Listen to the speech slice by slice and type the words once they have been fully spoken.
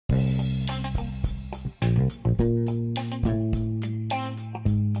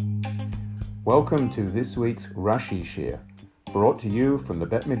Welcome to this week's Rashi Shir, brought to you from the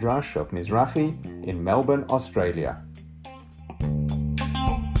Bet Midrash of Mizrahi in Melbourne, Australia.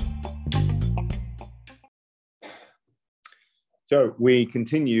 So we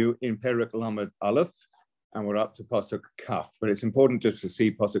continue in Perek Lamed Aleph, and we're up to Pasuk Kaf. But it's important just to see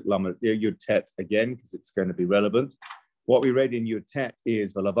Pasuk Lamed Yud Tet again, because it's going to be relevant. What we read in Yud Tet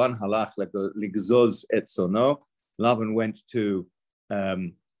is V'Lavan halach ligzoz et sono. Lavan went to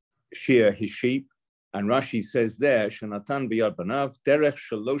shear his sheep, and Rashi says there, Shanatan b'yad banav derech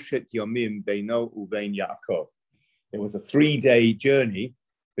shaloshet yomim beino uvein Yaakov. It was a 3-day journey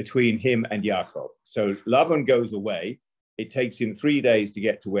between him and Yaakov. So Lavan goes away. It takes him 3 days to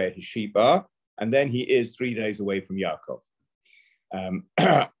get to where his sheep are, and then he is 3 days away from Yaakov.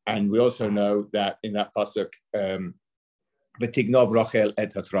 And we also know that in that pasuk, V'tignov Rachel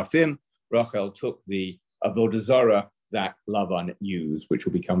et hatrafim, Rachel took the avodah zarah that Lavan used, which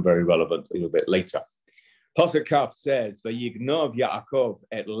will become very relevant a little bit later. Pasuk Kaf says, "Vayignov Yaakov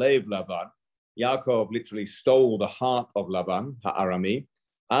et lev Lavan." Yaakov literally stole the heart of Lavan, ha'arami,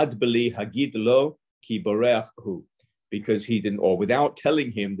 ad beli hagid lo ki borech hu, because he didn't, or without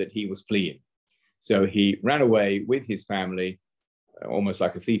telling him that he was fleeing. So he ran away with his family, almost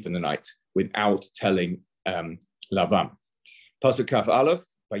like a thief in the night, without telling Lavan. Pasuk Kaf Aleph,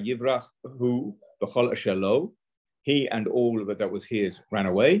 vayivrach hu b'chol asher lo. He and all that was his ran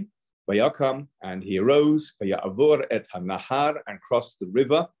away. Vayakam, and he arose. Vayavor et hanahar, and crossed the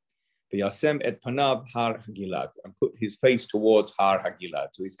river. Vayasem et panav har Hagilad, and put his face towards har Hagilad.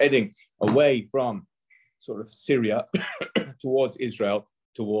 So he's heading away from sort of Syria towards Israel,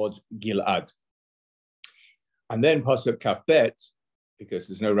 towards Gilad. And then Pasuk Kaf Bet, because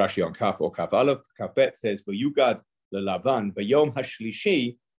there's no Rashi on Kaf or Kaf Aleph, Kaf Bet says, Vayugad leLavan v'yom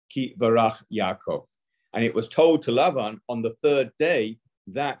hashlishi ki varach Yaakov. And it was told to Lavan on the 3rd day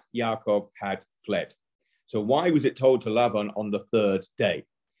that Yaakov had fled. So why was it told to Lavan on the 3rd day?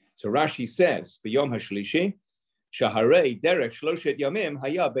 So Rashi says, B'yom hashlishi, shaharei derech shloshet yamim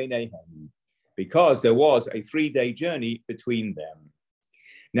haya beinehem, because there was a 3-day journey between them.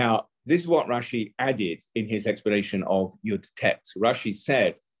 Now, this is what Rashi added in his explanation of Yud Tet. Rashi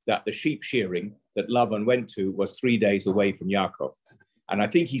said that the sheep shearing that Lavan went to was 3 days away from Yaakov. And I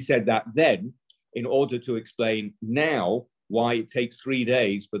think he said that then in order to explain now why it takes 3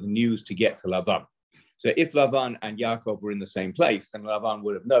 days for the news to get to Lavan. So if Lavan and Yaakov were in the same place, then Lavan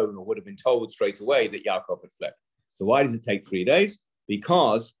would have known or would have been told straight away that Yaakov had fled. So why does it take 3 days?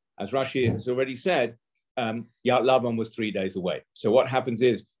 Because, as Rashi has already said, Lavan was 3 days away. So what happens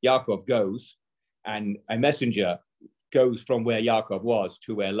is Yaakov goes, and a messenger goes from where Yaakov was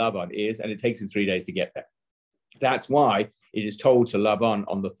to where Lavan is, and it takes him 3 days to get there. That's why it is told to Lavan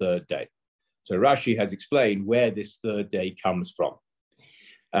on the 3rd day. So Rashi has explained where this 3rd day comes from.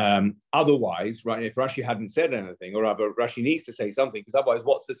 Otherwise, right, if Rashi hadn't said anything, or rather Rashi needs to say something, because otherwise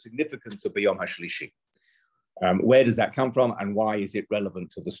what's the significance of B'yom HaShlishi? Where does that come from, and why is it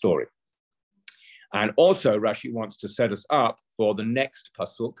relevant to the story? And also Rashi wants to set us up for the next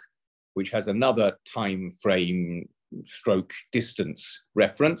pasuk, which has another time frame stroke distance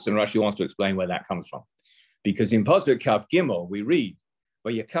reference, and Rashi wants to explain where that comes from. Because in pasuk Kaf Gimel, we read,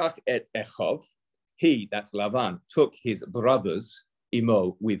 Vayakach et Echov, he, that's Lavan, took his brothers,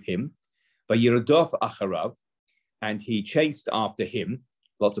 Imo, with him, Vayiradov Acharav, and he chased after him,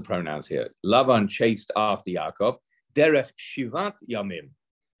 lots of pronouns here, Lavan chased after Yaakov, Derech Shivat Yamim,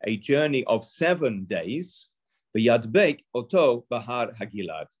 a journey of 7 days, Vayadbek Oto Bahar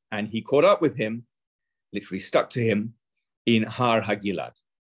Hagilad, and he caught up with him, literally stuck to him, in Har Hagilad.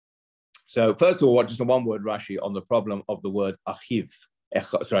 So first of all, just a one-word Rashi on the problem of the word Achiv.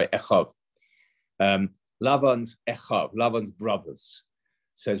 Echav. Lavan's Echav, Lavan's brothers.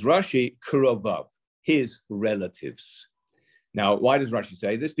 Says Rashi, Kurovav, his relatives. Now, why does Rashi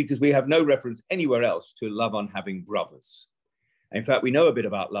say this? Because we have no reference anywhere else to Lavan having brothers. In fact, we know a bit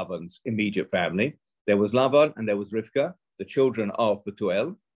about Lavan's immediate family. There was Lavan and there was Rivka, the children of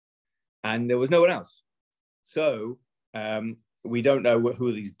Bethuel, and there was no one else. So we don't know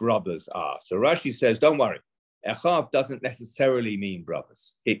who these brothers are. So Rashi says, don't worry. Echav doesn't necessarily mean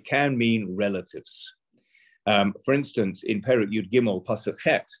brothers. It can mean relatives. For instance, in Perek Yud Gimel Pasuk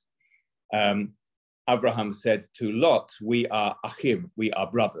Chet, Abraham said to Lot, we are achim, we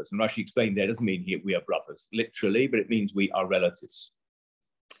are brothers. And Rashi explained that doesn't mean we are brothers, literally, but it means we are relatives.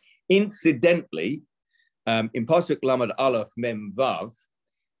 Incidentally, in Pasuk Lamed Aleph Mem Vav,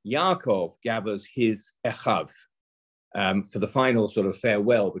 Yaakov gathers his Echav. For the final sort of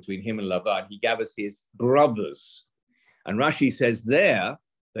farewell between him and Lavan, he gathers his brothers. And Rashi says there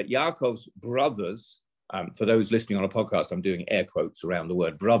that Yaakov's brothers for those listening on a podcast, I'm doing air quotes around the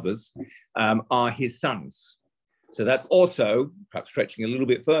word brothers, are his sons. So that's also, perhaps stretching a little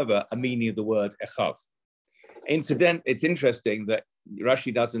bit further, a meaning of the word echav. It's interesting that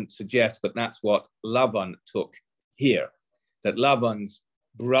Rashi doesn't suggest that that's what Lavan took here, that Lavan's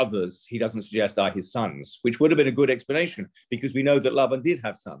brothers, he doesn't suggest are his sons, which would have been a good explanation because we know that Lavan did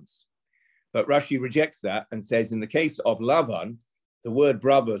have sons. But Rashi rejects that and says in the case of Lavan, the word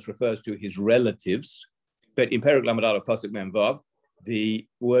brothers refers to his relatives, but in Perek Lamed Aleph Pasuk Mem Vav, the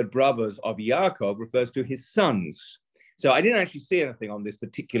word brothers of Yaakov refers to his sons. So I didn't actually see anything on this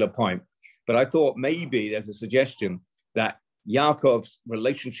particular point, but I thought maybe there's a suggestion that Yaakov's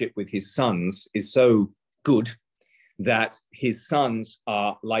relationship with his sons is so good that his sons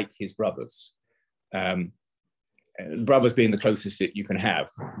are like his brothers. Brothers being the closest that you can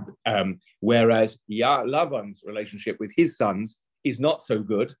have. Whereas Lavan's relationship with his sons is not so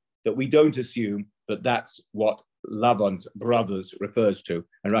good that we don't assume that that's what Lavan's brothers refers to.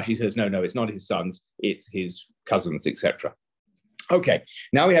 And Rashi says, no, it's not his sons, it's his cousins, etc. Okay,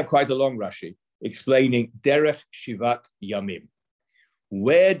 now we have quite a long Rashi explaining Derech Shivat Yamim.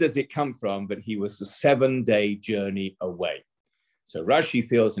 Where does it come from that he was a 7-day journey away? So Rashi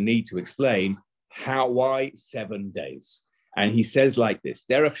feels the need to explain why 7 days. And he says like this,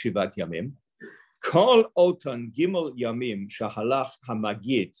 Derech Shivat Yamim, Kol Otan Gimel Yamim Shahalach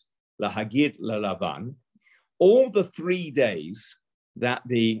Hamagid Lahagid Lalavan, all the 3 days that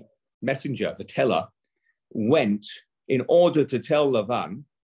the messenger, the teller, went in order to tell Lavan,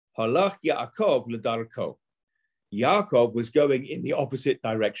 Halach Yaakov L'darko. Yaakov was going in the opposite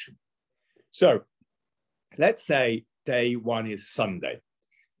direction. So let's say day 1 is Sunday.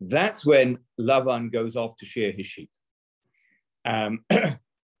 That's when Lavan goes off to shear his sheep.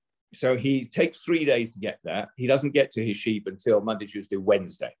 So he takes 3 days to get there. He doesn't get to his sheep until Monday, Tuesday,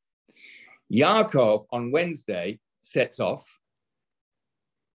 Wednesday. Yaakov on Wednesday sets off.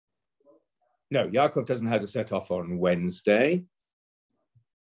 No, Yaakov doesn't have to set off on Wednesday.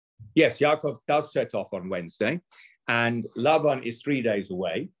 Yes, Yaakov does set off on Wednesday, and Lavan is 3 days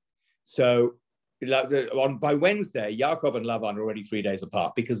away. So by Wednesday, Yaakov and Lavan are already 3 days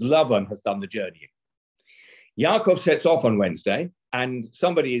apart because Lavan has done the journey. Yaakov sets off on Wednesday, and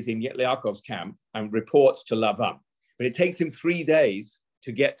somebody is in Yaakov's camp and reports to Lavan. But it takes him 3 days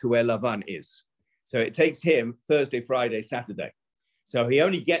to get to where Lavan is. So it takes him Thursday, Friday, Saturday. So he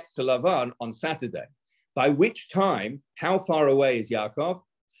only gets to Lavan on Saturday, by which time, how far away is Yaakov?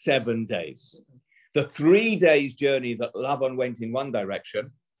 7 days. The 3 days journey that Lavan went in one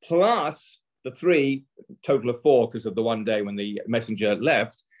direction, plus the 3, total of 4, because of the 1 day when the messenger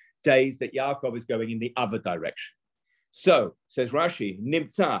left, days that Yaakov is going in the other direction. So, says Rashi,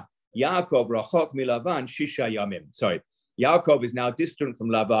 Nimtza, Yaakov rachok milavan shisha yamim. Sorry, Yaakov is now distant from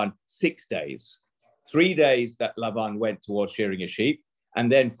Lavan 6 days. 3 days that Lavan went towards shearing his sheep.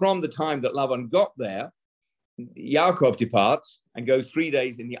 And then from the time that Lavan got there, Yaakov departs and goes 3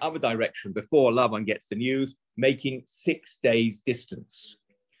 days in the other direction before Lavan gets the news, making 6 days distance.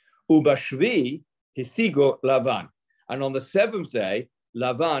 Ubashvi hisigo Lavan. And on the 7th day,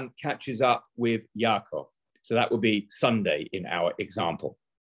 Lavan catches up with Yaakov. So that would be Sunday in our example.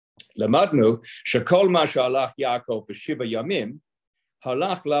 Lamadnu shekol ma shalach Yaakov b'shiva yamim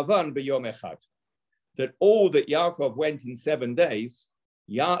halach Lavan b'yom echad. That all that Yaakov went in 7 days,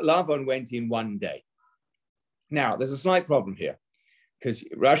 Lavan went in 1 day. Now, there's a slight problem here, because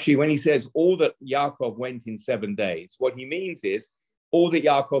Rashi, when he says all that Yaakov went in 7 days, what he means is all that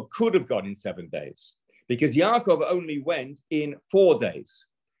Yaakov could have gone in 7 days, because Yaakov only went in 4 days.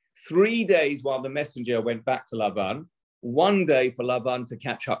 3 days while the messenger went back to Lavan, 1 day for Lavan to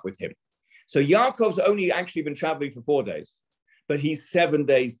catch up with him. So Yaakov's only actually been traveling for 4 days, but he's 7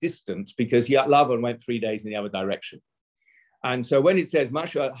 days distant because Lavan went 3 days in the other direction. And so when it says,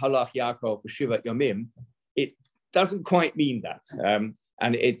 Masha halach Yaakov b'shivat yamim, it doesn't quite mean that.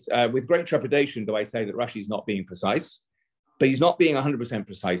 And it's with great trepidation do I say that Rashi is not being precise, but he's not being 100%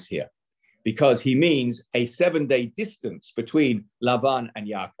 precise here, because he means a 7-day distance between Lavan and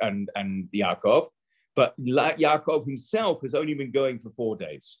Yaakov, but Yaakov himself has only been going for 4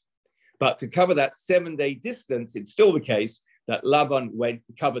 days. But to cover that 7-day distance, it's still the case that Lavan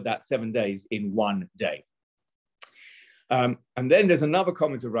covered that 7 days in 1 day. And then there's another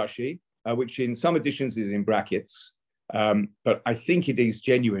comment of Rashi, which in some editions is in brackets, but I think it is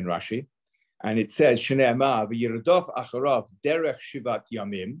genuine Rashi. And it says, Shne'emar v'yiradov acharav derech shivat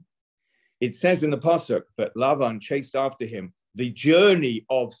yamim. It says in the pasuk that Lavan chased after him the journey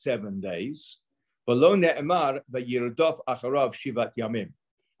of 7 days. V'lo ne'emar v'yiradov acharav shivat yamim.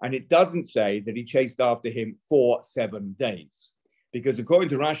 And it doesn't say that he chased after him for 7 days, because according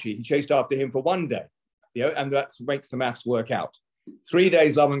to Rashi, he chased after him for 1 day. and that makes the maths work out. 3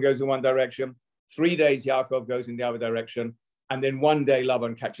 days Lavan goes in one direction, 3 days Yaakov goes in the other direction, and then one day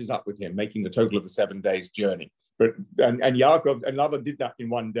Lavan catches up with him, making the total of the 7 days journey. And Yaakov and Lavan did that in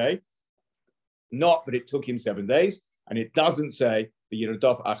one day, but it took him 7 days, and it doesn't say the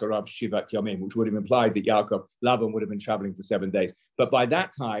Yerodov Acharav Shivat Yomim, which would have implied that Lavan would have been traveling for 7 days. But by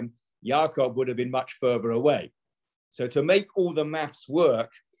that time, Yaakov would have been much further away. So to make all the maths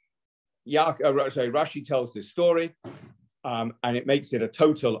work, Rashi tells this story, and it makes it a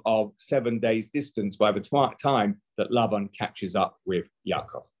total of 7 days distance by the time that Lavan catches up with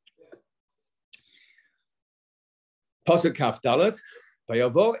Yaakov. Pasuk Kaf Dalet,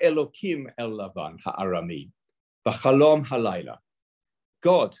 Vayavo Elokim el Lavan ha'arami, v'chalom halayla.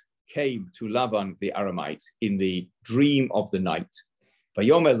 God came to Lavan the Aramite in the dream of the night.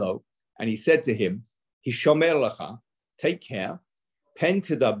 Vayomelo, and he said to him, Hishomer lecha, take care, pen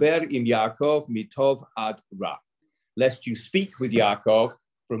tedaber im Yaakov mitov ad ra, lest you speak with Yaakov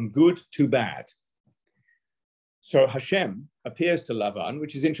from good to bad. So Hashem appears to Lavan,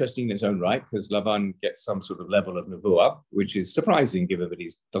 which is interesting in its own right, because Lavan gets some sort of level of nevuah, which is surprising given that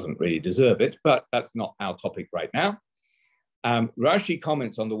he doesn't really deserve it, but that's not our topic right now. Rashi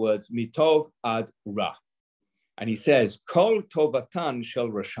comments on the words mitov ad ra, and he says, Kol tovatan shel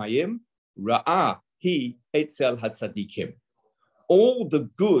rashayim ra'ah hi etzel hatzadikim. All the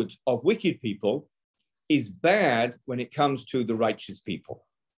good of wicked people is bad when it comes to the righteous people,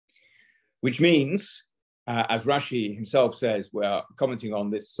 which means, as Rashi himself says, we're commenting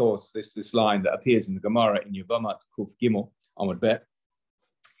on this source, this line that appears in the Gemara in Yevamat Kuf Gimel Amud Bet.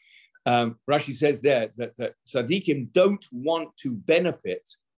 Rashi says there that tzaddikim don't want to benefit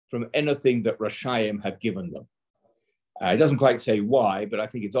from anything that Rashayim have given them. It doesn't quite say why, but I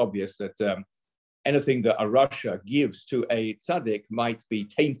think it's obvious that anything that a Rasha gives to a tzaddik might be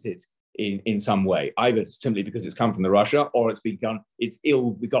tainted in some way, either simply because it's come from the Rasha or it's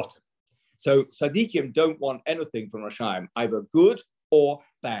ill-begotten. So tzaddikim don't want anything from Rashayim, either good or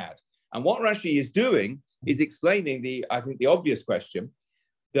bad. And what Rashi is doing is explaining the obvious question,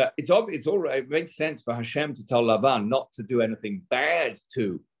 that it makes sense for Hashem to tell Lavan not to do anything bad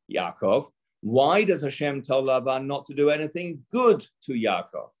to Yaakov. Why does Hashem tell Lavan not to do anything good to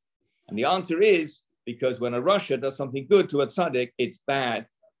Yaakov? And the answer is because when a Rasha does something good to a tzaddik, it's bad.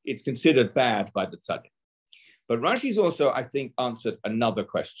 It's considered bad by the tzaddik. But Rashi's also, I think, answered another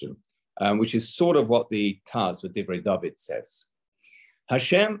question, which is sort of what the Taz of Divrei David says.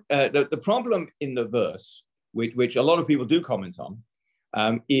 Hashem, the problem in the verse, which a lot of people do comment on,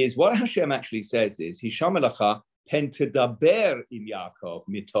 is what Hashem actually says is, Hisham elacha pen tedaber im Yaakov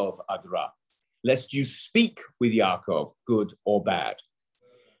mitov adra, lest you speak with Yaakov, good or bad.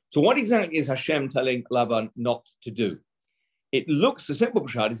 So what exactly is Hashem telling Lavan not to do? It looks, the simple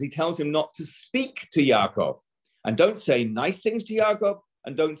pshat is he tells him not to speak to Yaakov, and don't say nice things to Yaakov,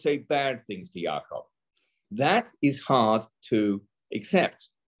 and don't say bad things to Yaakov. That is hard to accept,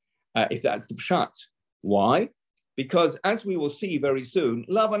 if that's the pshat. Why? Because as we will see very soon,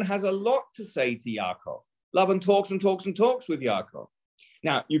 Lavan has a lot to say to Yaakov. Lavan talks and talks and talks with Yaakov.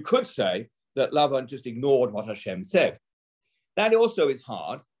 Now, you could say that Lavan just ignored what Hashem said. That also is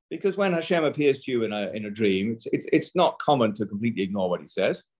hard, because when Hashem appears to you in a dream, it's not common to completely ignore what he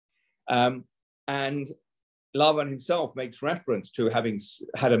says. And Lavan himself makes reference to having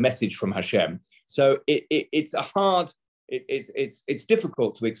had a message from Hashem. So it's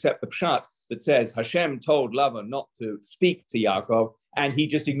difficult to accept the pshat that says Hashem told Lavan not to speak to Yaakov, and he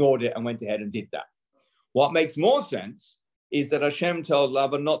just ignored it and went ahead and did that. What makes more sense is that Hashem told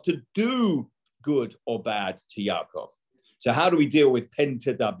Lavan not to do good or bad to Yaakov. So how do we deal with pen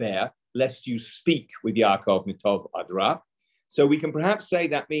tedaber, lest you speak with Yaakov mitov adra? So we can perhaps say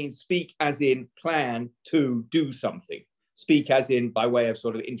that means speak as in plan to do something. Speak as in by way of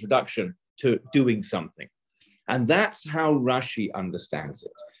sort of introduction to doing something. And that's how Rashi understands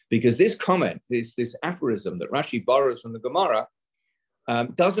it. Because this comment, this aphorism that Rashi borrows from the Gemara,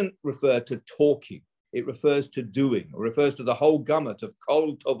 doesn't refer to talking. It refers to doing, or refers to the whole gamut of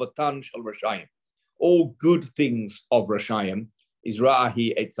kol tovatan shel rashayim. All good things of Rashayim is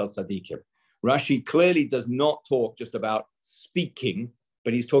ra'ahi etzel tzadikim. Rashi clearly does not talk just about speaking,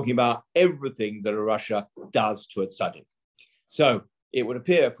 but he's talking about everything that a Rasha does to a tzaddik. So it would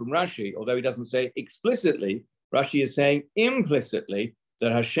appear from Rashi, although he doesn't say explicitly, Rashi is saying implicitly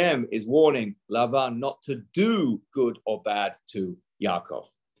that Hashem is warning Lavan not to do good or bad to Yaakov.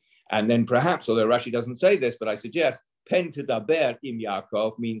 And then perhaps, although Rashi doesn't say this, but I suggest, pen tedaber im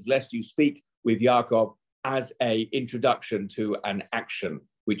Yaakov means lest you speak with Yaakov as an introduction to an action,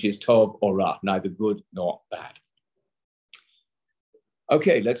 which is tov or ra, neither good nor bad.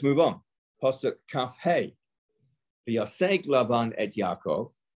 Okay, let's move on. Pasuk Kaf Hey. V'yaseg Lavan et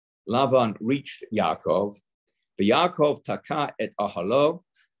Yaakov. Lavan reached Yaakov. V'Yaakov taka et ahalo.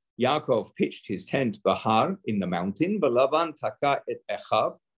 Yaakov pitched his tent Bahar in the mountain. V'Lavan taka et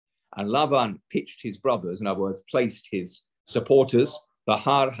Echav. And Lavan pitched his brothers, in other words, placed his supporters,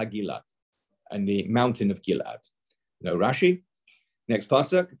 Bahar Hagilad, and the mountain of Gilad. No Rashi. Next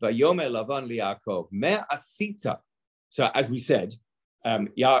pasuk, Vayomer Lavan liYaakov, me asita. So as we said,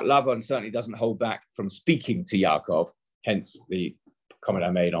 Lavan certainly doesn't hold back from speaking to Yaakov, hence the comment I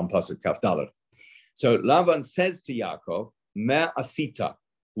made on pasuk Kaf Daled. So Lavan says to Yaakov, me asita,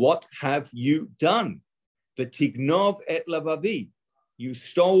 what have you done? V'tignov et lavavi, you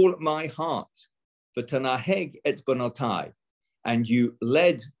stole my heart. V'tanaheg et banotai, and you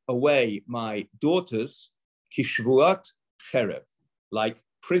led away my daughters, kishvuat cherev, like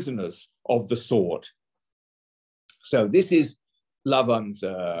prisoners of the sword. So this is Lavan's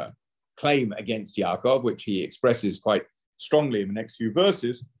claim against Yaakov, which he expresses quite strongly in the next few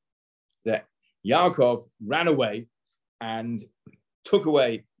verses, that Yaakov ran away and took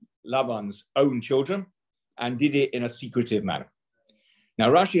away Lavan's own children and did it in a secretive manner. Now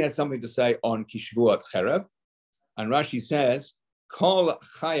Rashi has something to say on Kishvuat Cherev, and Rashi says, Kol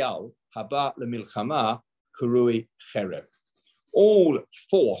chayal haba lemilchama kurui cherev. All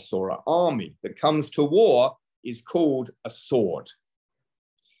force or an army that comes to war is called a sword.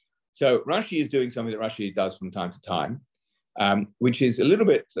 So Rashi is doing something that Rashi does from time to time, which is a little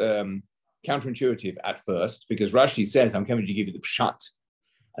bit counterintuitive at first, because Rashi says, I'm coming to give you the pshat.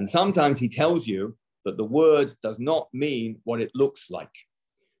 And sometimes he tells you that the word does not mean what it looks like.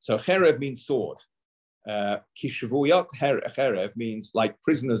 So cherev means sword. Kishvuyot cherev means like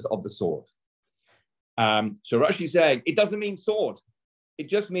prisoners of the sword. So Rashi is saying it doesn't mean sword. It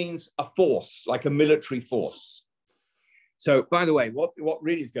just means a force, like a military force. So, by the way, what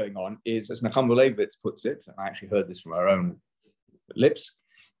really is going on is, as Nachum Levitz puts it, and I actually heard this from our own lips,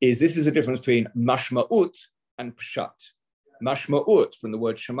 is this is a difference between mashma'ut and pshat. Mashma'ut, from the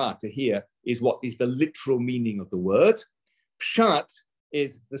word shema, to hear, is what is the literal meaning of the word. Pshat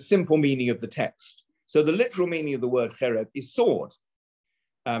is the simple meaning of the text. So the literal meaning of the word cherev is sword.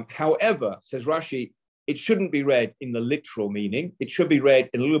 However, says Rashi, it shouldn't be read in the literal meaning. It should be read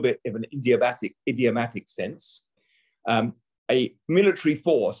in a little bit of an idiomatic sense. A military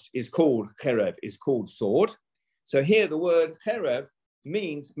force is called cherev, is called sword. So here the word cherev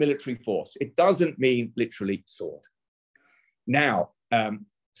means military force. It doesn't mean literally sword. Now,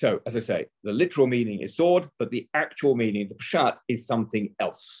 so as I say, the literal meaning is sword, but the actual meaning, the pshat, is something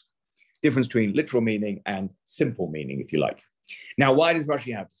else. Difference between literal meaning and simple meaning, if you like. Now, why does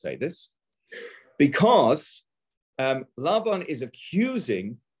Rashi have to say this? Because Lavan is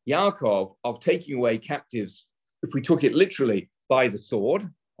accusing Yaakov of taking away captives, if we took it literally, by the sword.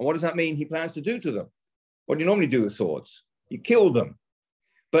 And what does that mean he plans to do to them? What do you normally do with swords? You kill them.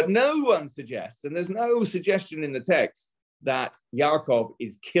 But no one suggests, and there's no suggestion in the text, that Yaakov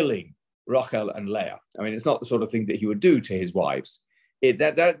is killing Rachel and Leah. I mean, it's not the sort of thing that he would do to his wives.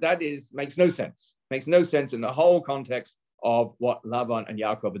 Makes no sense. Makes no sense in the whole context of what Lavan and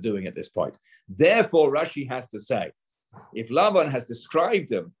Yaakov are doing at this point. Therefore, Rashi has to say, if Lavan has described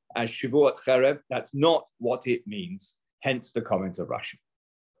them as Shavuot Cherev, that's not what it means, hence the comment of Rashi.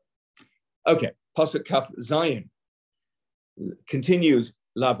 Okay, Pasuk Kaf Zayin continues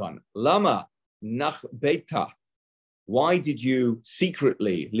Lavan. Lama nach beta. Why did you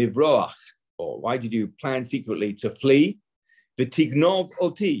secretly livroach, or why did you plan secretly to flee? V'tignov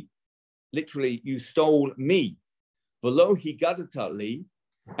oti, literally, you stole me. V'lo higadata li,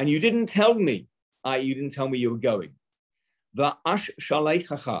 and you didn't tell me, you didn't tell me you were going. V'ash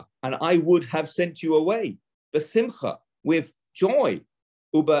shaleichacha, and I would have sent you away. V'simcha, with joy.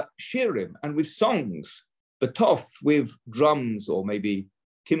 Uba shirim, and with songs. B'tof, with drums or maybe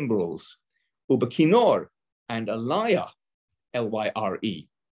timbrels. Uba kinor, and a lyre, L-Y-R-E,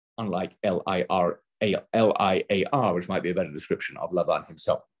 unlike L-I-A-R, which might be a better description of Lavan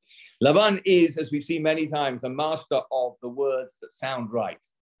himself. Lavan is, as we've seen many times, the master of the words that sound right,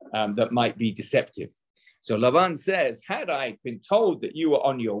 that might be deceptive. So Lavan says, had I been told that you were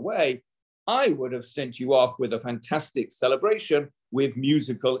on your way, I would have sent you off with a fantastic celebration with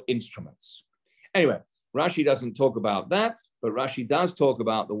musical instruments. Anyway, Rashi doesn't talk about that, but Rashi does talk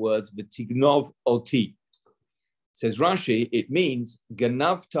about the words v'tignov oti. Says Rashi, it means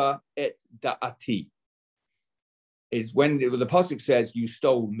ganavta et da'ati. Is when the pasuk says you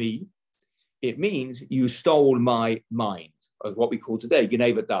stole me, it means you stole my mind, as what we call today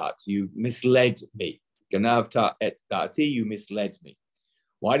geneva da'at. You misled me. Ganavta et da'ati, you misled me.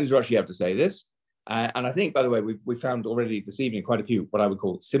 Why does Rashi have to say this? And I think, by the way, we found already this evening quite a few what I would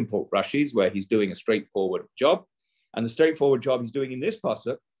call simple Rashis, where he's doing a straightforward job. And the straightforward job he's doing in this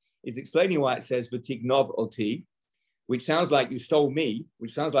pasuk is explaining why it says v'tignov oti, which sounds like you stole me,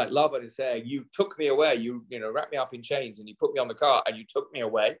 which sounds like Lavan is saying you took me away, you wrapped me up in chains and you put me on the cart and you took me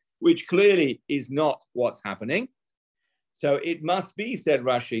away, which clearly is not what's happening. So it must be, said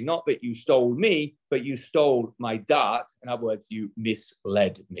Rashi, not that you stole me, but you stole my dart. In other words, you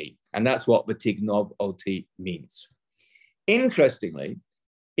misled me. And that's what v'tignov oti means. Interestingly,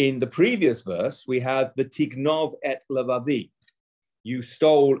 in the previous verse, we have v'tignov et levavi. You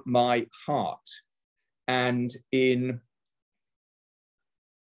stole my heart. And in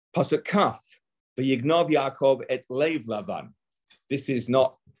Pasuk Kaf, v'yignov Yaakov et lev Lavan. This is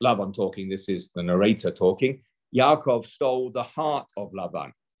not Lavan talking, this is the narrator talking. Yaakov stole the heart of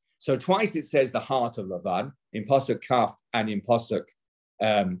Lavan. So twice it says the heart of Lavan, in Pasuk Kaf and in Pasuk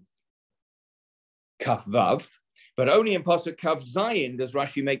Kaf Vav, but only in Pasuk Kaf Zayin does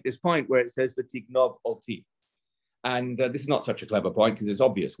Rashi make this point where it says v'tignov oti. And this is not such a clever point because it's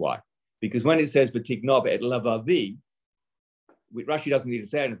obvious why. Because when it says v'tignov et levavi, Rashi doesn't need to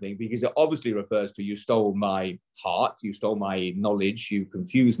say anything because it obviously refers to you stole my heart, you stole my knowledge, you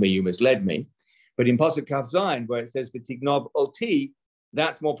confused me, you misled me. But in Pasuk Kaf Zayin, where it says v'tignov oti,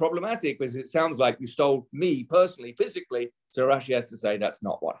 that's more problematic because it sounds like you stole me personally, physically. So Rashi has to say that's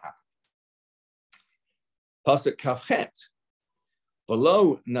not what happened. Pasuk Kaf Chet,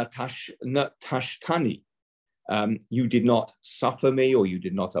 below natashtani, you did not suffer me or you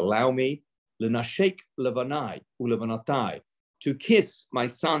did not allow me, l'nashek levanai ulevanatai, to kiss my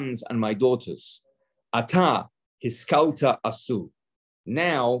sons and my daughters. Ata hiskalta asu.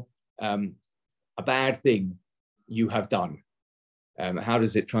 Now, a bad thing you have done. How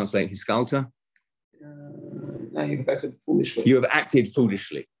does it translate, hiskalta? Now you have acted foolishly. You have acted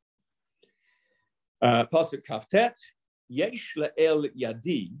foolishly. Pasuk Kaftet, yesh le'el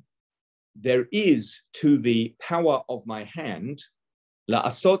yadi, there is to the power of my hand,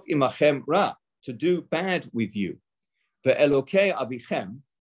 la'asot imachem ra, to do bad with you. Ve'elokei avichem,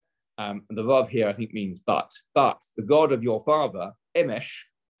 the vav here I think means but the God of your father, emesh,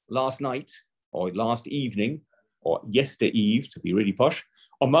 last night, or last evening, or yestereve, to be really posh,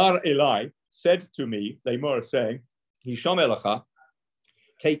 Omar Eli said to me, Lamor is saying, Hisham Elacha,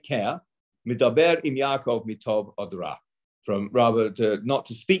 take care, midaber im Yaakov mitov odra, from rather not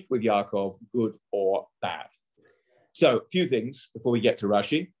to speak with Yaakov, good or bad. So, a few things before we get to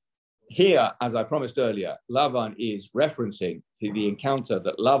Rashi. Here, as I promised earlier, Lavan is referencing to the encounter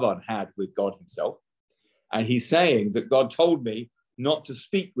that Lavan had with God himself. And he's saying that God told me not to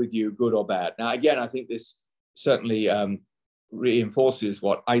speak with you, good or bad. Now, again, I think this certainly reinforces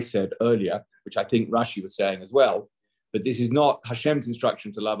what I said earlier, which I think Rashi was saying as well. But this is not, Hashem's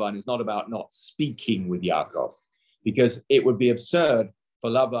instruction to Lavan is not about not speaking with Yaakov, because it would be absurd for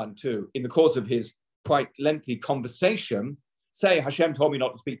Lavan to, in the course of his quite lengthy conversation, say, Hashem told me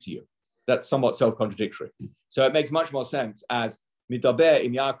not to speak to you. That's somewhat self-contradictory. So it makes much more sense as midaber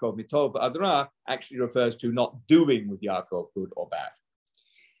im Yaakov mitov adra actually refers to not doing with Yaakov good or bad.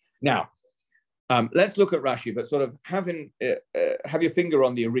 Now, let's look at Rashi, but sort of have your finger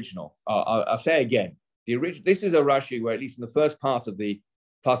on the original. I'll say again, this is a Rashi where, at least in the first part of the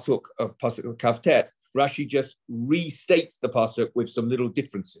pasuk of Kaftet, Rashi just restates the pasuk with some little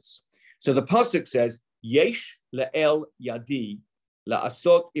differences. So the pasuk says, Yesh le'el yadi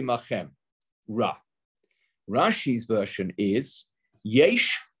la'asot imachem ra. Rashi's version is,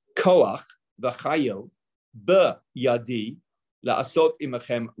 Yesh koach v'chayil be yadi la'asot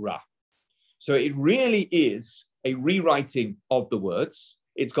imachem ra. So it really is a rewriting of the words.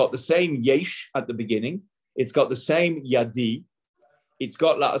 It's got the same yesh at the beginning. It's got the same yadi. It's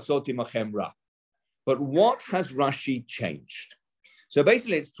got la'asot imachem ra. But what has Rashi changed? So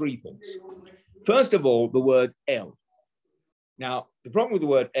basically it's three things. First of all, the word el. Now, the problem with the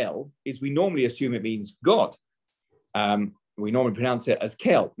word el is we normally assume it means God. We normally pronounce it as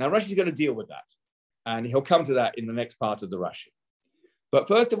kel. Now, Rashi's going to deal with that. And he'll come to that in the next part of the Rashi. But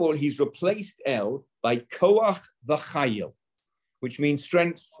first of all, he's replaced el by koach v'chayil, which means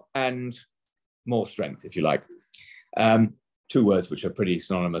strength and more strength, if you like. Two words which are pretty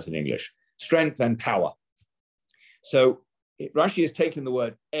synonymous in English. Strength and power. So Rashi has taken the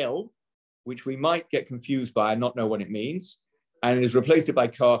word el, which we might get confused by and not know what it means, and has replaced it by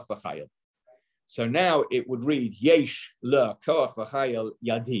koach v'chayil. So now it would read yesh le koach v'chayil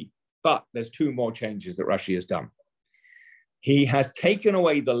yadi. But there's two more changes that Rashi has done. He has taken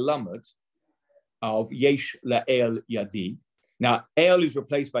away the lamed of yesh le'el yadi. Now, el is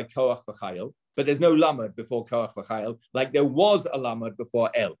replaced by koach v'chayil, but there's no lamed before koach v'chayil, like there was a lamed before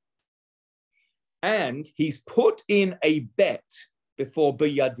el. and he's put in a bet before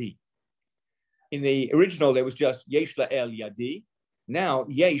biyadi. In the original, there was just yesh la'el yadi. Now,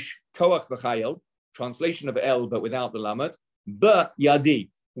 yesh koach v'chayel, translation of el, but without the lamed, but yadi,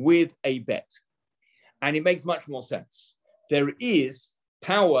 with a bet. And it makes much more sense. There is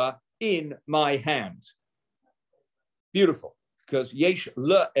power in my hand. Beautiful. Because yesh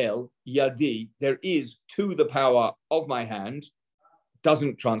la'el yadi, there is to the power of my hand,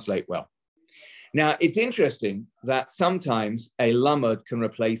 doesn't translate well. Now, it's interesting that sometimes a lamed can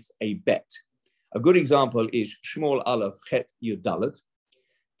replace a bet. A good example is Shmuel Aleph Chet Yud Dalet.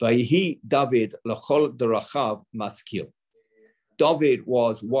 Vayihi David lechol derachav maskil. David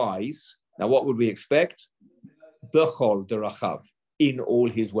was wise. Now, what would we expect? Bechol derachav, in all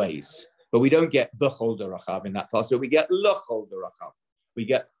his ways. But we don't get bechol derachav in that passage. We get lechol derachav. We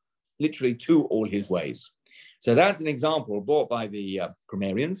get literally to all his ways. So that's an example brought by the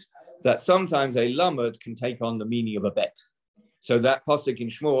grammarians that sometimes a lamed can take on the meaning of a bet. So that pasuk in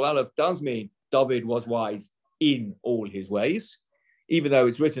Shmuel Aleph does mean David was wise in all his ways, even though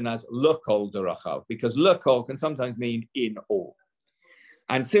it's written as lekol derachav, because lekol can sometimes mean in all.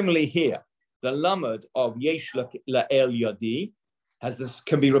 And similarly here, the lamed of yesh la'el yadi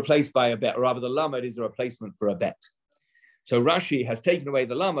can be replaced by a bet, or rather the lamed is a replacement for a bet. So Rashi has taken away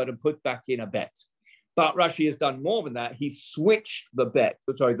the lamed and put back in a bet. But Rashi has done more than that. He switched the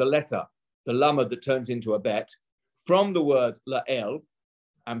letter, the lamed that turns into a bet, from the word la'el,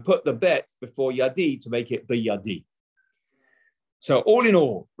 and put the bet before yadi to make it biyadi. So all in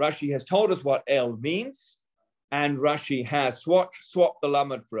all, Rashi has told us what el means, and Rashi has swapped the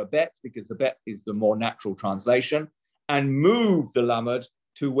lamed for a bet, because the bet is the more natural translation, and moved the lamed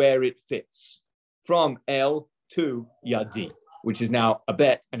to where it fits, from el to yadi, which is now a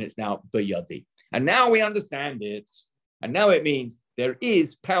bet, and it's now biyadi. And now we understand it, and now it means there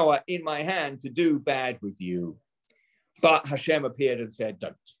is power in my hand to do bad with you. But Hashem appeared and said,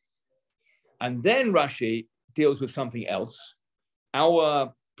 don't. And then Rashi deals with something else.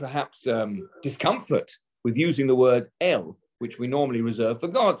 Our perhaps discomfort with using the word el, which we normally reserve for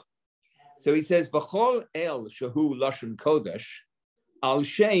God. So he says, V'chol el shahu lashon kodesh, al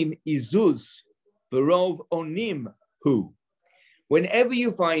shem izuz v'rov onim hu. Whenever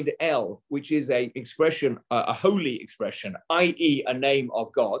you find el, which is a expression, a holy expression, i.e. a name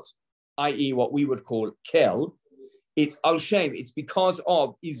of God, i.e. what we would call kel, it's al shem, it's because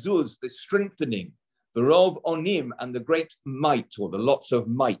of izuz, the strengthening, the rov onim, and the great might, or the lots of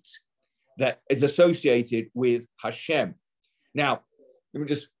might that is associated with Hashem. Now, let me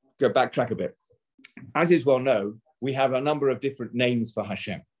just backtrack a bit. As is well known, we have a number of different names for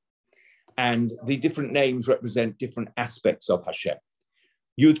Hashem, and the different names represent different aspects of Hashem.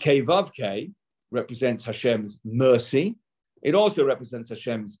 Yud Kei Vav Kei represents Hashem's mercy. It also represents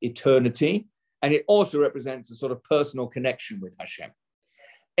Hashem's eternity, and it also represents a sort of personal connection with Hashem.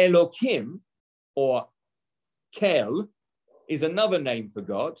 Elokim, or Kel, is another name for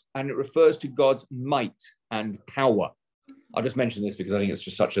God, and it refers to God's might and power. I'll just mention this because I think it's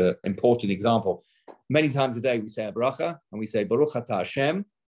just such an important example. Many times a day we say a bracha, and we say, Baruch Ata Hashem,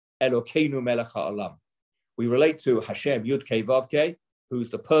 Elokeinu melech ha'olam. We relate to Hashem, Yud Kei Vav Kei, who's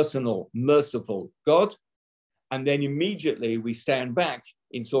the personal, merciful God, and then immediately we stand back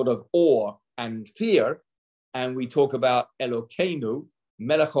in sort of awe and fear, and we talk about Elokeinu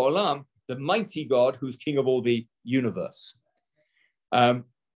melech ha'olam, the mighty God who's king of all the universe.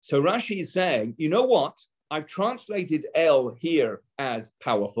 So Rashi is saying, you know what? I've translated El here as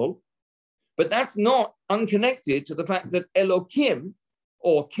powerful, but that's not unconnected to the fact that Elokim,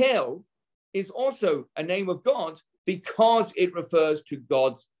 or Kel, is also a name of God because it refers to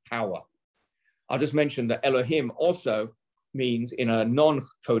God's power. I'll just mention that Elohim also means, in a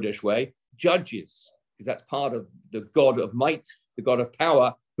non-Kodesh way, judges, because that's part of the God of might, the God of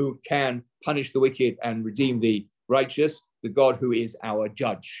power, who can punish the wicked and redeem the righteous, the God who is our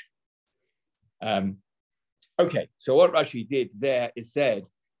judge. Okay, so what Rashi did there is said,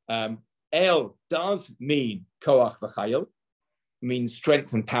 El does mean koach v'chayil, means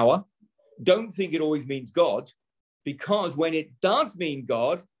strength and power. Don't think it always means God, because when it does mean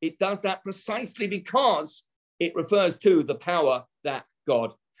God, it does that precisely because it refers to the power that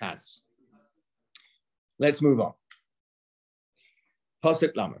God has. Let's move on.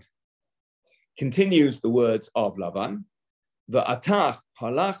 Pasuk Lamed continues the words of Lavan. V'atach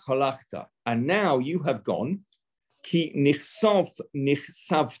halach halachta, and now you have gone, ki nichsav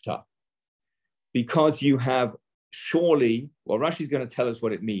nichsavta, because you have surely, well, Rashi's going to tell us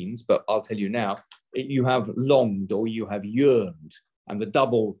what it means, but I'll tell you now, you have longed or you have yearned, and the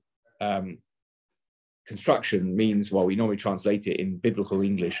double construction means, well, we normally translate it in biblical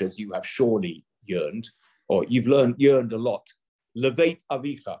English as you have surely yearned, or you've yearned a lot. Leveit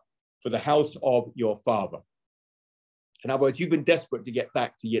avicha, for the house of your father. In other words, you've been desperate to get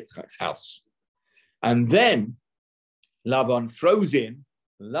back to Yitzchak's house. And then Lavan throws in,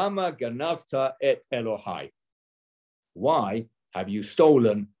 Lama ganavta et Elohai. Why have you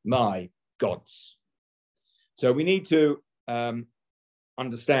stolen my gods? So we need to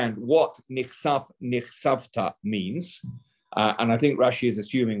understand what nichsavta means. And I think Rashi is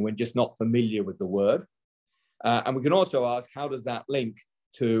assuming we're just not familiar with the word. And we can also ask, how do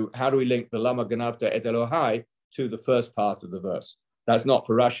we link the Lama ganavta et Elohai to the first part of the verse? That's not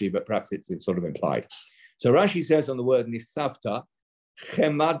for Rashi, but perhaps it's sort of implied. So Rashi says on the word nichsavta,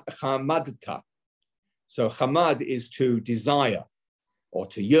 chamadta. So chamad is to desire or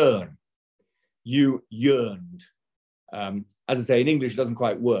to yearn. You yearned. As I say, in English, it doesn't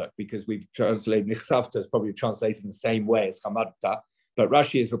quite work because we've translated nichsavta is probably translated in the same way as chamadta, but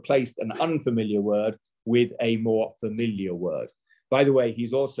Rashi has replaced an unfamiliar word with a more familiar word. By the way,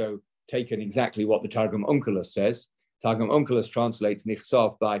 he's also taken exactly what the Targum Onkelos says. Targum Onkelos translates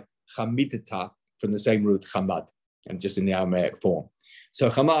nichsav by chamidta from the same root chamad, and just in the Aramaic form. So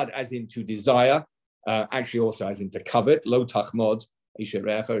chamad as in to desire, actually also as in to covet, lo tachmod, ishet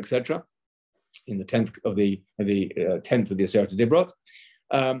re'echa, etc. In the 10th of the 10th of the Aseret Dibrot.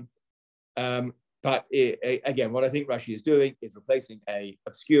 But again, what I think Rashi is doing is replacing an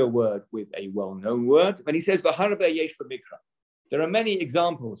obscure word with a well-known word. And he says, "V'harbe yesh b'mikra." There are many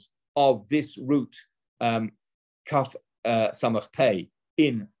examples of this root, kaf samach pei,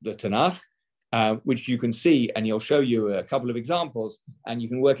 in the Tanakh, which you can see, and he'll show you a couple of examples, and you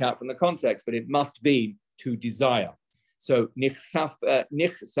can work out from the context, but it must be to desire. So,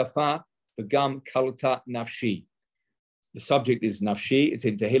 nichsafa v'gam kaluta nafshi. The subject is nafshi. It's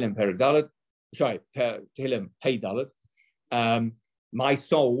in Tehillim Perek Dalet. Tehillim Pei Dalet. My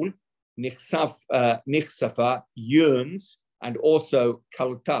soul, nichsafa, yearns, and also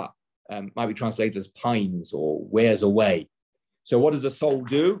kaluta, might be translated as pines or wears away. So what does the soul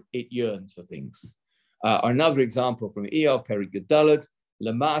do? It yearns for things. Another example from Iyov, Perek Dalet,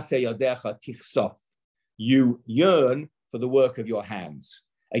 L'maaseh yadecha tichsof. You yearn for the work of your hands.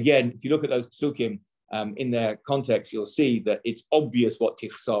 Again, if you look at those psukim in their context, you'll see that it's obvious what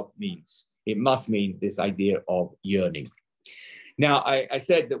tichsof means. It must mean this idea of yearning. Now, I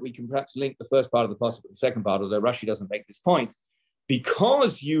said that we can perhaps link the first part of the pasuk with the second part, although Rashi doesn't make this point.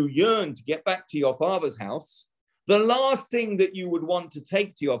 Because you yearn to get back to your father's house, the last thing that you would want to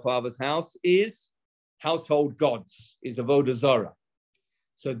take to your father's house is household gods, is avodah zarah.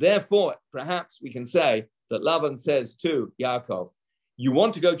 So therefore, perhaps we can say that Lavan says to Yaakov, you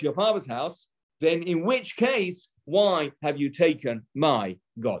want to go to your father's house, then in which case, why have you taken my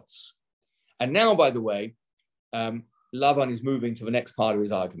gods? And now, by the way, Lavan is moving to the next part of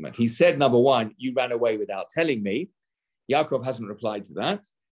his argument. He said, number one, you ran away without telling me. Yaakov hasn't replied to that.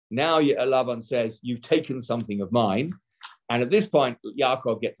 Now Lavan says, you've taken something of mine. And at this point,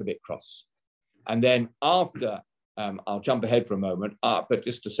 Yaakov gets a bit cross. And then after, I'll jump ahead for a moment, but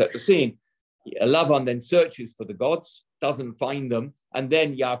just to set the scene, Lavan then searches for the gods, doesn't find them, and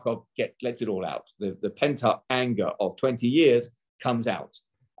then Yaakov lets it all out. The pent-up anger of 20 years comes out.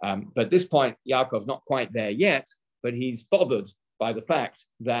 But at this point, Yaakov's not quite there yet, but he's bothered by the fact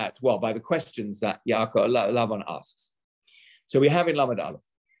that, well, by the questions that Lavan asks. So we have in Lamed Aleph,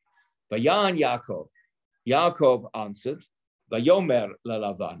 Vayan Yaakov answered, Vayomer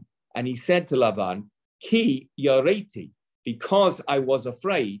LaLavan, and he said to Lavan, Ki yareti, because I was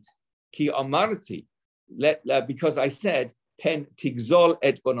afraid, Ki amarti, because I said, Pen tigzol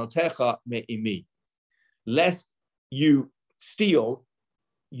et bonotecha me'imi, lest you steal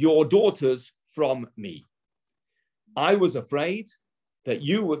your daughters from me. I was afraid that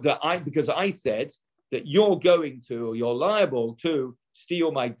because I said that you're going to, or you're liable to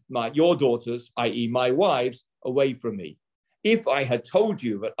steal your daughters, i.e. my wives, away from me. If I had told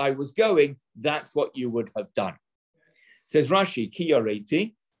you that I was going, that's what you would have done. Says Rashi, Ki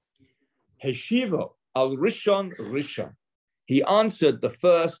yareti, Heshivo al Rishon Rishon. He answered the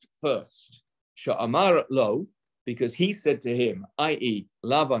first. Sha'amar lo, because he said to him, i.e.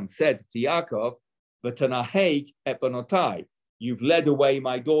 Lavan said to Yaakov, V'tanaheg et banotai, you've led away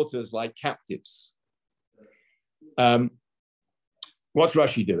my daughters like captives. What's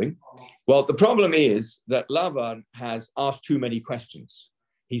Rashi doing? Well, the problem is that Lavan has asked too many questions.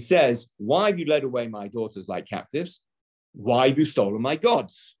 He says, why have you led away my daughters like captives? Why have you stolen my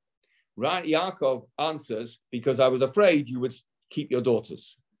gods? Right? Yaakov answers, because I was afraid you would keep your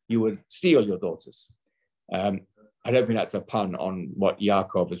daughters. You would steal your daughters. I don't think that's a pun on what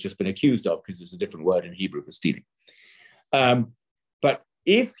Yaakov has just been accused of, because there's a different word in Hebrew for stealing. But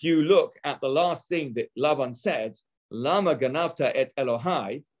if you look at the last thing that Lavan said, Lama ganavta et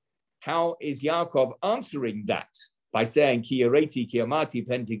Elohai, how is Yaakov answering that? By saying, Ki yareti ki amati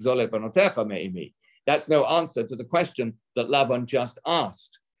pen tigzole banotecha me'imi. That's no answer to the question that Lavan just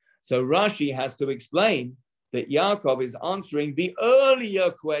asked. So Rashi has to explain that Yaakov is answering the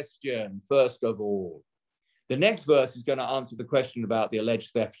earlier question, first of all. The next verse is going to answer the question about the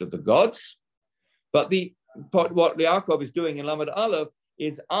alleged theft of the gods. But what Yaakov is doing in Lamed Aleph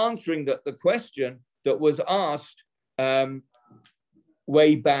is answering the question that was asked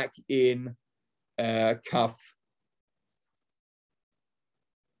way back in Kaf.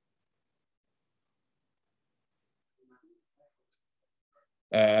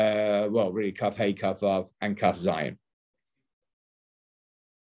 Really Kaf Hey, Kaf Vav, and Kaf Zion.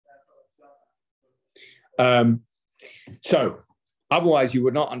 So otherwise you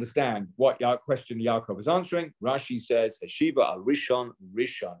would not understand what question Yaakov is answering. Rashi says, Hashiva al Rishon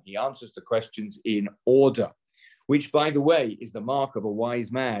Rishon. He answers the questions in order, which, by the way, is the mark of a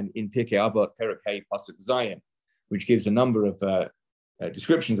wise man in Pirkei Avot, Perek Hey, Pasuk Zion, which gives a number of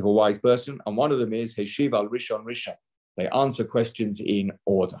descriptions of a wise person. And one of them is Hashiva al Rishon Rishon. They answer questions in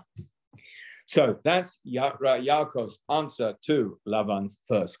order. So that's Yaakov's answer to Lavan's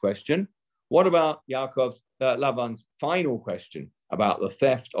first question. What about Lavan's final question about the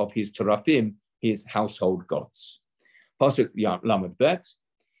theft of his terafim, his household gods? Pasuk Lamed Bet,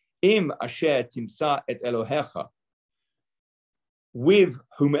 Im asher timsa et Elohecha, with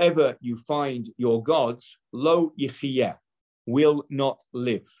whomever you find your gods, lo yichiyeh, will not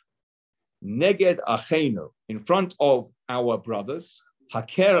live. Neged achenu, in front of our brothers,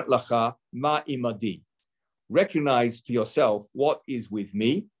 haker lacha ma imadi, recognize to yourself what is with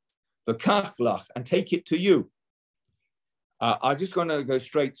me, v'kach lach, and take it to you. I'm just going to go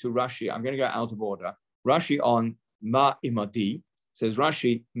straight to Rashi. I'm going to go out of order. Rashi on ma imadi says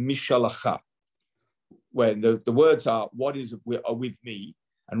Rashi mishalacha, where the words are what is with me,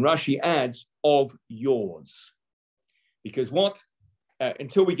 and Rashi adds of yours, because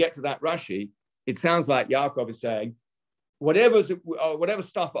until we get to that Rashi, it sounds like Yaakov is saying, whatever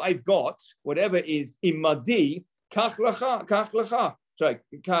stuff I've got, whatever is imadi, kach lacha, sorry,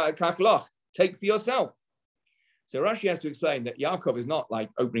 kach lach, take for yourself. So Rashi has to explain that Yaakov is not like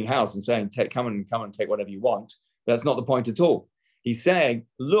opening house and saying, come and take whatever you want. That's not the point at all. He's saying,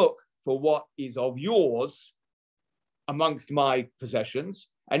 look for what is of yours amongst my possessions,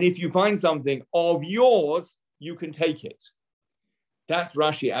 and if you find something of yours, you can take it. That's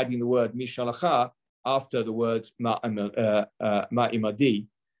Rashi adding the word mishalacha after the words ma'imadi.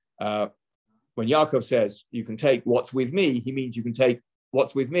 When Yaakov says you can take what's with me, he means you can take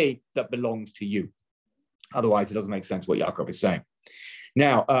what's with me that belongs to you. Otherwise, it doesn't make sense what Yaakov is saying.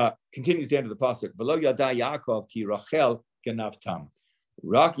 Now, continues the end of the pasuk. V'lo yada Yaakov ki Rachel ganavtam.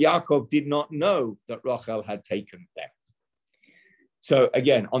 Yaakov did not know that Rachel had taken them. So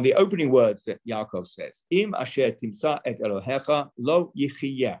again, on the opening words that Yaakov says, Im asher timsa et Elohecha lo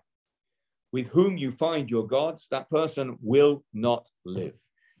yichiyeh, with whom you find your gods, that person will not live.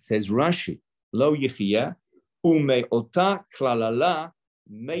 Says Rashi, lo yichiyeh, ume'ota klalala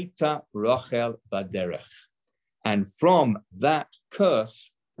meita Rachel baderech. And from that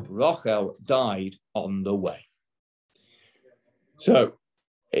curse, Rachel died on the way. So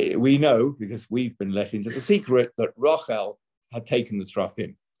we know, because we've been let into the secret, that Rachel had taken the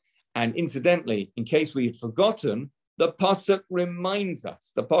terafim. And incidentally, in case we had forgotten, the pasuk reminds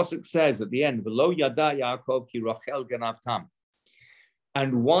us. The pasuk says at the end, "V'lo yada Yaakov ki Rachel ganavtam."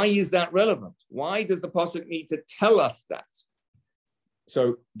 And why is that relevant? Why does the pasuk need to tell us that?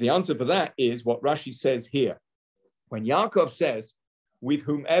 So the answer for that is what Rashi says here. When Yaakov says, "With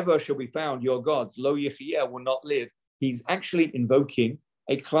whomever shall be found your gods, lo yichiyeh, will not live," he's actually invoking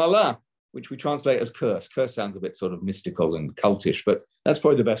a klala, which we translate as curse. Curse sounds a bit sort of mystical and cultish, but that's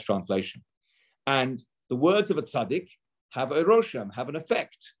probably the best translation. And the words of a tzaddik have a roshem, have an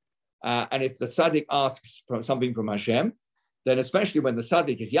effect. And if the tzaddik asks for something from Hashem, then especially when the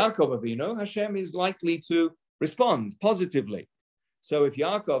tzaddik is Yaakov Avinu, Hashem is likely to respond positively. So if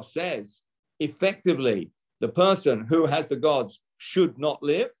Yaakov says, effectively, the person who has the gods should not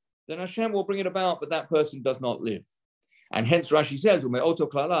live, then Hashem will bring it about, but that person does not live. And hence Rashi says,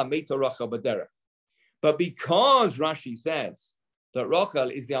 but because Rashi says that Rachel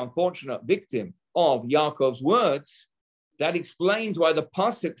is the unfortunate victim of Yaakov's words, that explains why the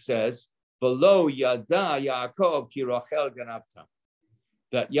pasuk says, "V'lo yada Yaakov ki Rachel ganavta,"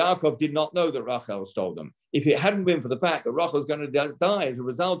 that Yaakov did not know that Rachel stole them. If it hadn't been for the fact that Rachel is going to die as a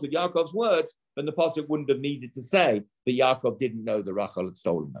result of Yaakov's words, then the pasuk wouldn't have needed to say that Yaakov didn't know that Rachel had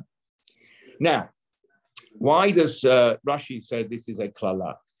stolen them. Now, Why does Rashi say this is a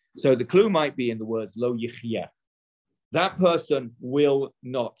klala? So the clue might be in the words lo yichya. That person will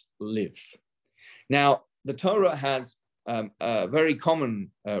not live. Now, the Torah has a very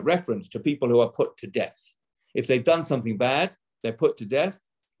common reference to people who are put to death. If they've done something bad, they're put to death.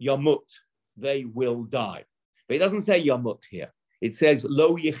 Yamut, they will die. But it doesn't say yamut here. It says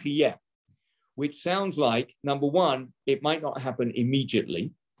lo yichya, which sounds like, number one, it might not happen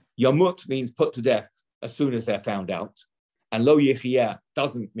immediately. Yamut means put to death as soon as they're found out. And lo yichya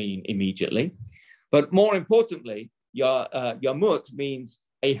doesn't mean immediately. But more importantly, yamut means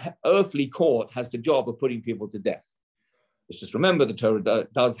an earthly court has the job of putting people to death. Let's just remember the Torah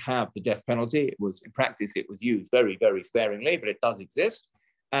does have the death penalty. It was, in practice, it was used very, very sparingly, but it does exist.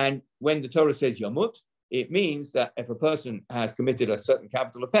 And when the Torah says yamut, it means that if a person has committed a certain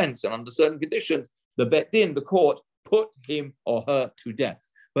capital offense and under certain conditions, the Bet Din, the court, put him or her to death.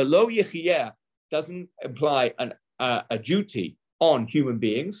 But lo yichya doesn't imply a duty on human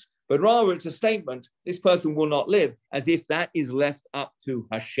beings, but rather it's a statement, this person will not live, as if that is left up to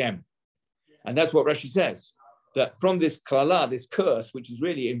Hashem. And that's what Rashi says, that from this klala, this curse, which is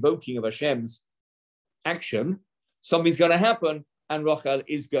really invoking of Hashem's action, something's going to happen, and Rachel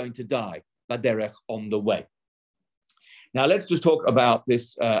is going to die, baderech, on the way. Now let's just talk about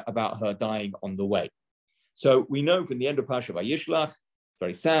this, about her dying on the way. So we know from the end of Parashat Vayishlach,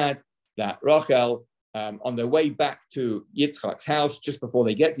 very sad, that Rachel, on their way back to Yitzchak's house, just before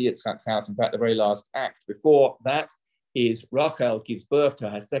they get to Yitzchak's house, in fact, the very last act before that is Rachel gives birth to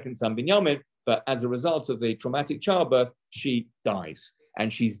her second son, Binyamin, but as a result of the traumatic childbirth, she dies.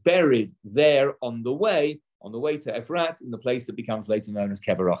 And she's buried there on the way to Efrat, in the place that becomes later known as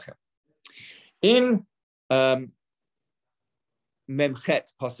Kever Rachel. In Memchet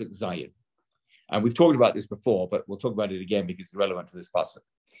Pasuk Zayin, and we've talked about this before, but we'll talk about it again because it's relevant to this pasuk.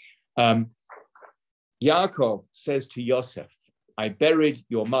 Yaakov says to Yosef, I buried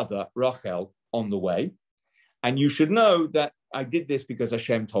your mother, Rachel, on the way, and you should know that I did this because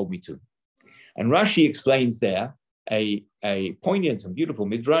Hashem told me to. And Rashi explains there a poignant and beautiful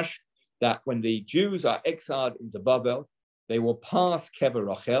midrash that when the Jews are exiled into Babel, they will pass Kever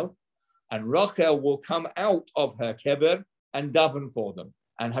Rachel, and Rachel will come out of her Kever and daven for them,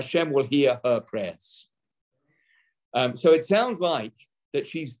 and Hashem will hear her prayers. So it sounds like that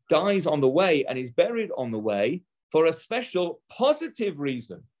she dies on the way and is buried on the way for a special positive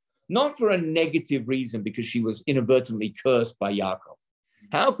reason, not for a negative reason because she was inadvertently cursed by Yaakov.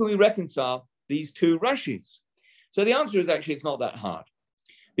 How can we reconcile these two Rashis? So the answer is actually it's not that hard,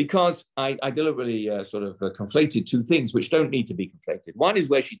 because I deliberately conflated two things which don't need to be conflated. One is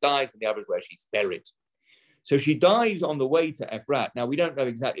where she dies and the other is where she's buried. So she dies on the way to Efrat. Now, we don't know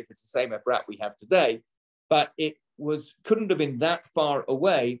exactly if it's the same Efrat we have today, but it couldn't have been that far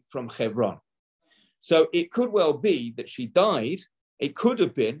away from Hebron. So it could well be that she died. It could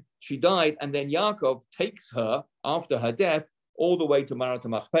have been she died, and then Yaakov takes her after her death all the way to Marat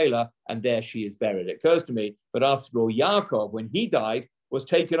Machpelah, and there she is buried. It occurs to me that after all, Yaakov, when he died, was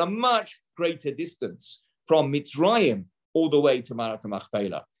taken a much greater distance from Mitzrayim all the way to Marat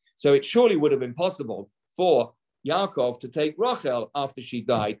Machpelah. So it surely would have been possible for Yaakov to take Rachel after she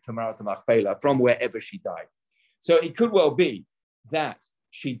died to Marat Machpelah from wherever she died. So it could well be that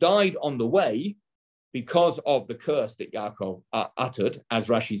she died on the way because of the curse that Yaakov uttered, as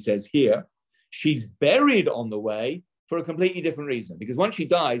Rashi says here. She's buried on the way for a completely different reason, because once she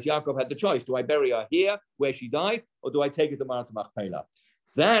dies, Yaakov had the choice: do I bury her here where she died, or do I take her to Marat Machpelah?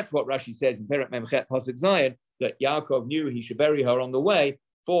 That's what Rashi says in Perek Memchet Pasuk Zayin, that Yaakov knew he should bury her on the way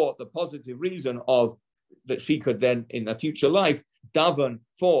for the positive reason of that she could then, in a future life, daven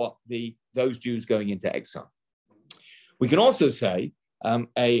for those Jews going into exile. We can also say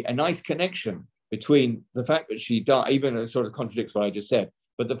a nice connection between the fact that she died, even it sort of contradicts what I just said,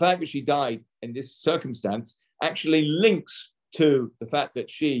 but the fact that she died in this circumstance actually links to the fact that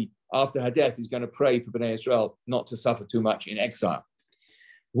she, after her death, is going to pray for Bnei Israel not to suffer too much in exile.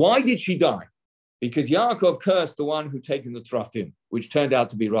 Why did she die? Because Yaakov cursed the one who'd taken the Terafim, which turned out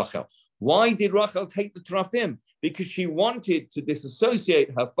to be Rachel. Why did Rachel take the Terafim? Because she wanted to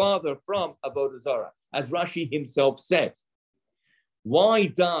disassociate her father from Avodah Zarah, as Rashi himself said. Why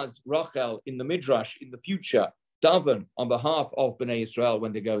does Rachel in the Midrash in the future daven on behalf of Bnei Israel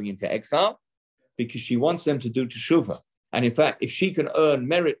when they're going into exile? Because she wants them to do teshuvah. And in fact, if she can earn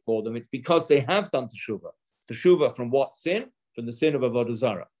merit for them, it's because they have done teshuvah. Teshuvah from what sin? From the sin of Avodah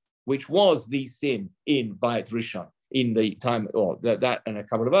Zarah, which was the sin in Bayit Rishon, in the time, or that and a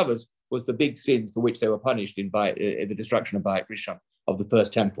couple of others, was the big sins for which they were punished in the destruction of Bayit Rishon, of the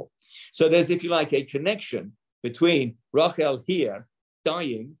first temple. So there's, if you like, a connection between Rachel here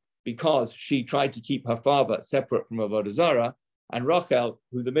dying because she tried to keep her father separate from Avodah Zarah, and Rachel,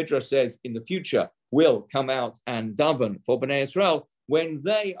 who the Midrash says in the future will come out and daven for Bnei Israel when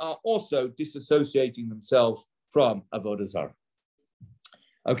they are also disassociating themselves from Avodah Zarah.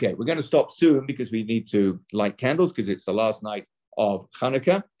 Okay, we're going to stop soon because we need to light candles because it's the last night of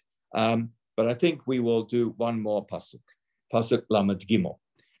Hanukkah. But I think we will do one more pasuk, pasuk Lamed Gimel.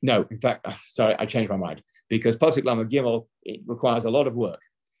 No, in fact, sorry, I changed my mind because pasuk Lamed Gimel, it requires a lot of work.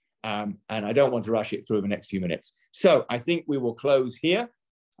 And I don't want to rush it through the next few minutes. So I think we will close here.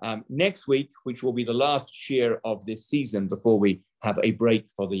 Next week, which will be the last shir of this season before we have a break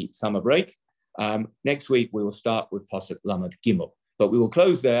for the summer break. Next week, we will start with pasuk Lamed Gimel. But we will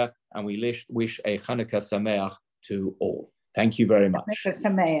close there, and we wish a Hanukkah Sameach to all. Thank you very much. Hanukkah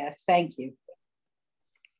Sameach. Thank you.